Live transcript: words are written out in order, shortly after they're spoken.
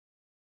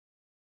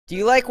Do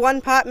you like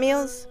one-pot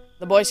meals?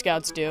 The Boy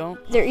Scouts do.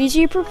 They're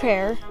easy to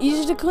prepare,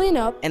 easy to clean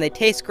up, And they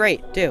taste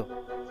great, too.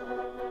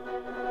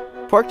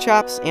 Pork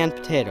chops and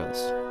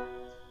potatoes.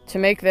 To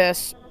make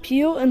this,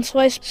 peel and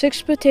slice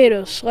 6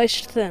 potatoes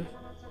sliced thin.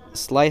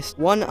 Slice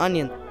 1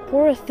 onion.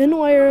 Pour a thin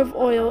layer of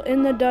oil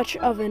in the Dutch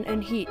oven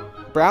and heat.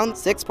 Brown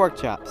 6 pork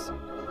chops.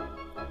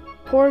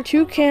 Pour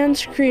 2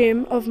 cans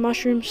cream of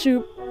mushroom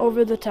soup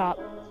over the top.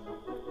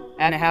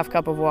 add a half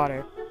cup of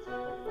water.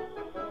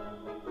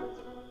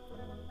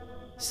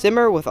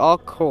 Simmer with all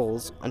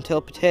coals until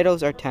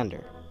potatoes are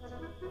tender.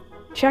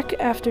 Check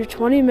after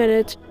 20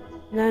 minutes,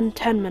 then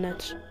 10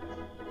 minutes.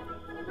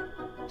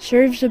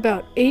 Serves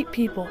about 8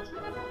 people.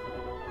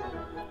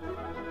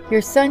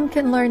 Your son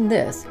can learn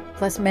this,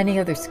 plus many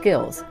other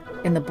skills,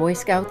 in the Boy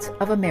Scouts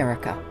of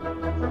America.